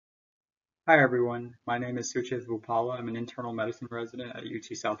Hi everyone, my name is Suchit Bhupala. I'm an internal medicine resident at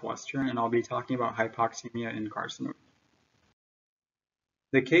UT Southwestern, and I'll be talking about hypoxemia in carcinoid.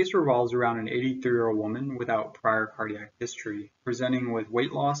 The case revolves around an 83-year-old woman without prior cardiac history, presenting with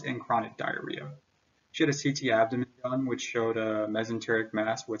weight loss and chronic diarrhea. She had a CT abdomen done, which showed a mesenteric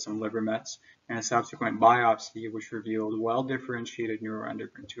mass with some liver mets, and a subsequent biopsy, which revealed well-differentiated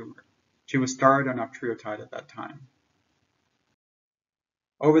neuroendocrine tumor. She was started on octreotide at that time.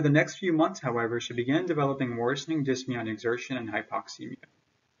 Over the next few months, however, she began developing worsening dyspnea on exertion and hypoxemia.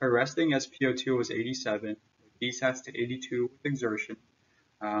 Her resting SpO2 was 87, with BSATs to 82 with exertion.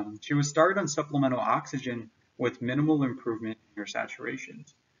 She was started on supplemental oxygen with minimal improvement in her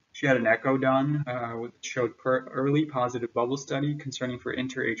saturations. She had an echo done, which showed early positive bubble study concerning for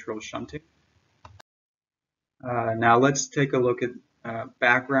interatrial shunting. Now let's take a look at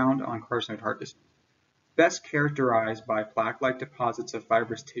background on carcinoid heart disease. Best characterized by plaque-like deposits of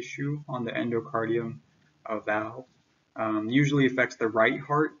fibrous tissue on the endocardium of valves. Usually affects the right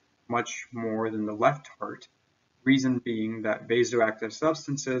heart much more than the left heart, reason being that vasoactive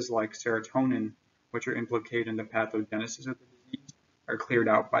substances like serotonin, which are implicated in the pathogenesis of the disease, are cleared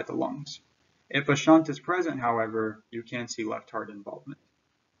out by the lungs. If a shunt is present, however, you can see left heart involvement.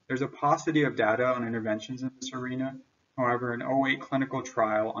 There's a paucity of data on interventions in this arena. However, an '08 clinical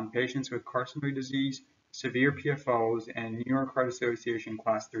trial on patients with carcinoid disease, severe PFOs, and New York Heart Association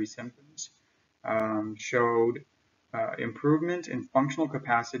Class 3 symptoms showed improvement in functional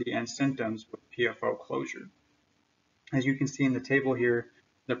capacity and symptoms with PFO closure. As you can see in the table here,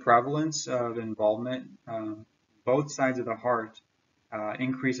 the prevalence of involvement, both sides of the heart,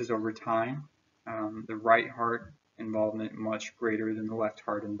 increases over time. The right heart involvement much greater than the left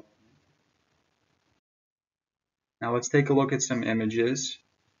heart involvement. Now let's take a look at some images.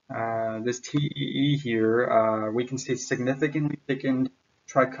 This TEE here, we can see significantly thickened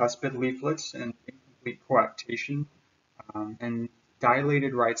tricuspid leaflets and incomplete coaptation and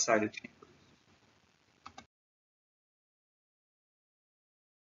dilated right-sided chambers.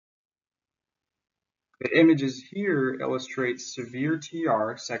 The images here illustrate severe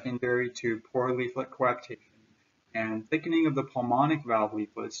TR secondary to poor leaflet coaptation and thickening of the pulmonic valve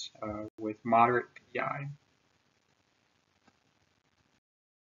leaflets with moderate PI.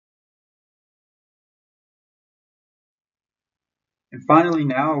 And finally,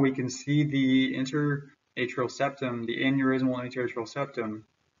 now we can see the interatrial septum, the aneurysmal interatrial septum.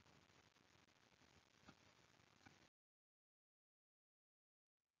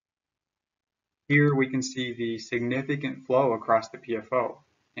 Here we can see the significant flow across the PFO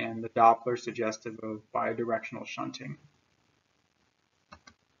and the Doppler suggestive of bidirectional shunting.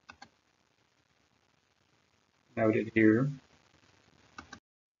 Noted here.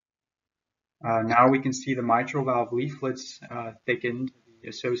 Now we can see the mitral valve leaflets thickened, the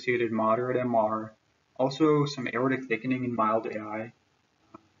associated moderate MR, also some aortic thickening in mild AI.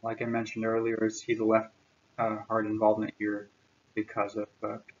 Like I mentioned earlier, see the left heart involvement here because of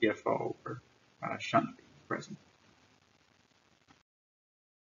PFO or shunt being present.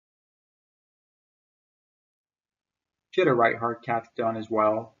 She had a right heart cath done as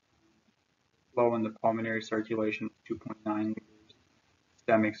well. Flow in the pulmonary circulation, 2.9 liters,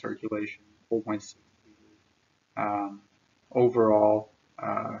 systemic circulation, 4.6 liters. Overall,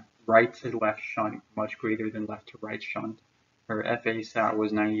 right to left shunt much greater than left to right shunt. Her FA sat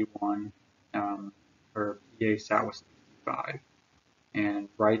was 91, her PA sat was 65, and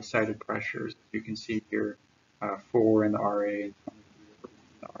right-sided pressures, as you can see here, 4 in the RA and 23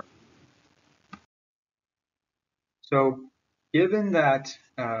 in the RA. So, given that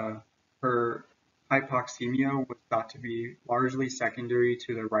her hypoxemia was thought to be largely secondary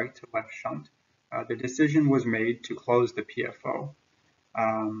to the right to left shunt, the decision was made to close the PFO.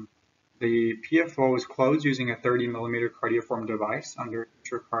 The PFO was closed using a 30mm cardioform device under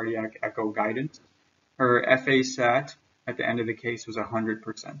intracardiac echo guidance. Her FA sat at the end of the case was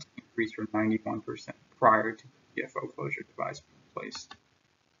 100%, increased from 91% prior to the PFO closure device being placed.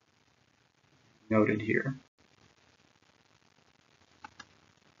 Noted here.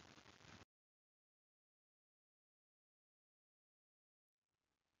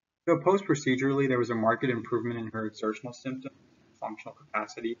 So post-procedurally, there was a marked improvement in her exertional symptoms and functional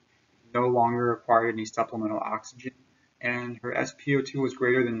capacity, no longer required any supplemental oxygen, and her SpO2 was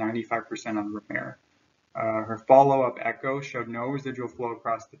greater than 95% on repair. Her follow-up echo showed no residual flow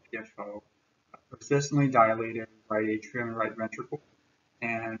across the PFO, persistently dilated right atrium and right ventricle,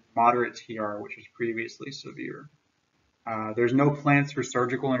 and moderate TR, which was previously severe. There's no plans for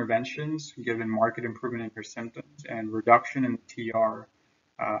surgical interventions given marked improvement in her symptoms and reduction in TR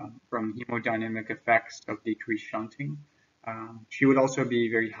from hemodynamic effects of decreased shunting. She would also be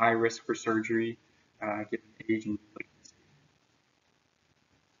very high risk for surgery given age and malignancy.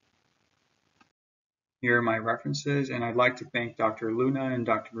 Here are my references, and I'd like to thank Dr. Luna and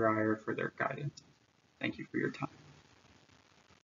Dr. Breyer for their guidance. Thank you for your time.